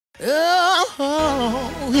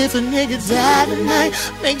Oh, if a nigga die tonight,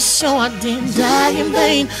 make sure I didn't die in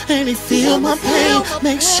vain. And they feel my pain.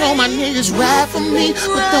 Make sure my niggas ride for me,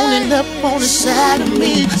 but don't end up on the side of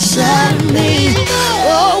me, side of me.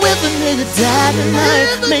 Oh, if a nigga die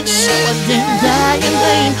tonight, make sure I didn't die in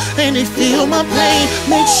vain. And they feel my pain.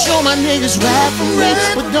 Make sure my niggas ride for me,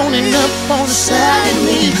 but don't end up on the side of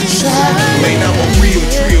me, side of me. Man, I'm a real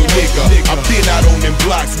Trill nigga. I've been out on them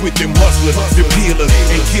blocks with them hustlers, the peelers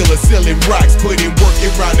and killers, selling rocks, putting work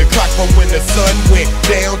around the clock from when the sun went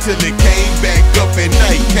down till it came back up at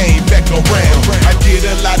night, came back around. I did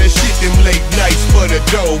a lot of shit them late nights for the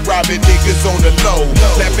dough, robbing niggas on the low.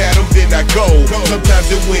 Clap at them, then I go. Sometimes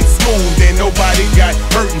it went smooth and nobody got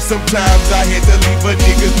hurt, and sometimes I had to leave a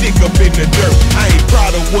nigga's dick up in the dirt. I ain't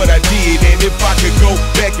proud of what I did, and if I could go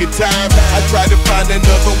back in time, I'd try to find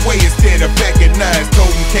another way instead of packing nines,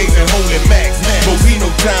 toting K's and holding Max. But we no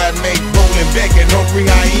time, make rolling back and hungry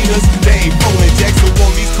hyenas. They ain't rolling jacks, so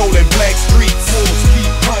on these cold and black streets. Wolves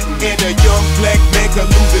keep hunting, and a young black man could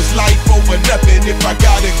lose his life over nothing. If I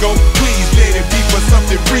gotta go, please let it be for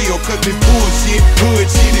something real, cause this bullshit, hood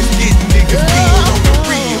shit is getting niggas killed on the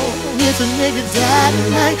real. If a nigga die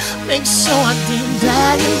tonight, make sure I didn't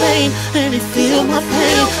die in vain. And they feel my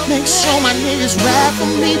pain. Make sure my niggas ride for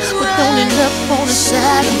me, but don't end up on the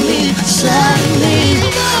side of me, side of me.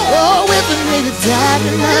 Oh, if a nigga die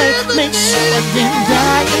tonight, make sure I didn't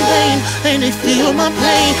die in vain. And they feel my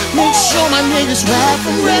pain. Make sure my niggas ride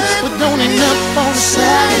for me, but don't end up on the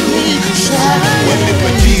side of me, side of me. Well, if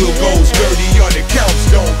a deal goes dirty or the counts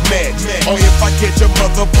don't match, or if I catch a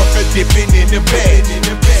motherfucker dipping in the bag,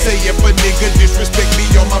 say if a nigga disrespect me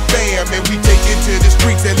or my fam, and we take it to the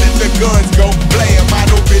streets and let the guns go blam, I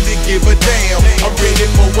don't really give a damn. I'm ready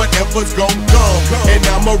for whatever's gon' come, and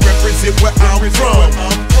I'ma represent where I'm from.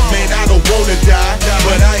 Man, I don't wanna die,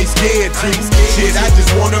 but I ain't scared to. Shit, I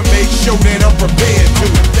just wanna make sure that I'm prepared to.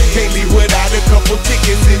 Can't leave without a couple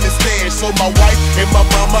tickets in the stash, so my wife and my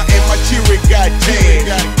mama and my children got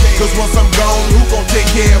jammed. Cause once I'm gone, who gon' take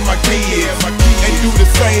care of my kids? And do the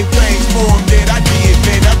same things for them that I did,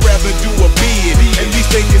 man, I'd rather do a bid. At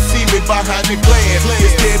least they can see me behind the glass,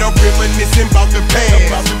 instead of reminiscing about the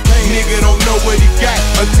past. Nigga don't know what he got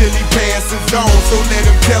until he passes on, so let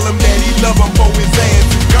him tell him that he love him before his ass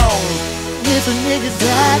is gone. If a nigga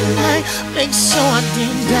die tonight, make sure I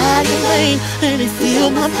didn't die in vain. And they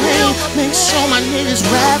feel my pain. Make sure my niggas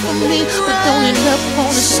ride for me, but don't end up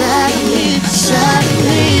on the side of me, side of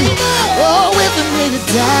me. Oh, if a nigga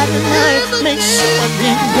die tonight, make sure I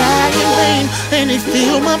didn't die in vain. And they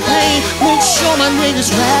feel my pain. Make sure my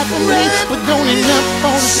niggas ride for me, but don't end up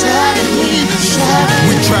on the side of me, side of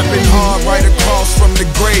me. We trapping hard right across from the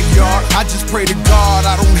graveyard. I just pray to God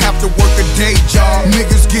I don't have to work a day job.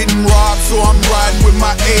 Niggas getting robbed, so I'm riding with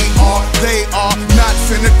my AR. They are not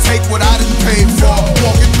finna take what I done paid for.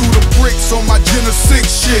 Walking through the bricks on my Jenna 6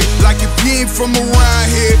 shit. Like if you ain't from around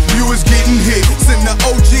here, you is getting hit. Send the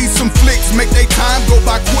OGs some flicks, make they time go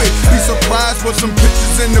by quick. Be surprised what some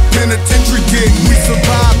bitches in the penitentiary get. We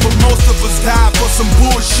survive, but most of us die for some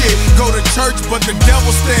bullshit. Go to church, but the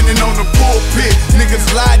devil standing on the pulpit. Niggas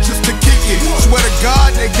lie just to kick it. Swear to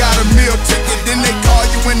God they got a meal ticket, then they call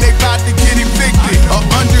you when they bout to get evicted. A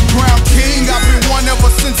underground king, I've been one ever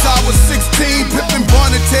since I was 16. Pippin' Bun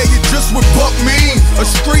to tell you just what Buck mean. A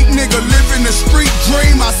street nigga living a street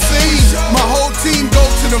dream I seen. My whole team go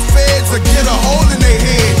to the feds or get a hole in their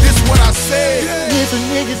head. This what I said. If a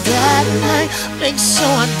nigga die tonight, make sure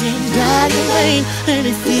I didn't die in vain. And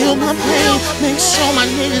they feel my pain. Make sure my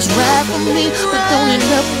niggas ride for me, but don't end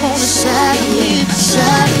up on the side of me,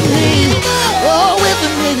 side of me. Oh, if a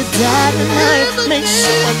nigga die tonight, make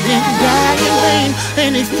sure I didn't die in vain.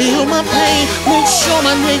 And they feel my pain. Make sure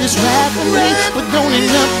my niggas ride for me, but don't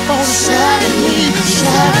end up on the side of me,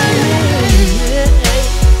 side of me.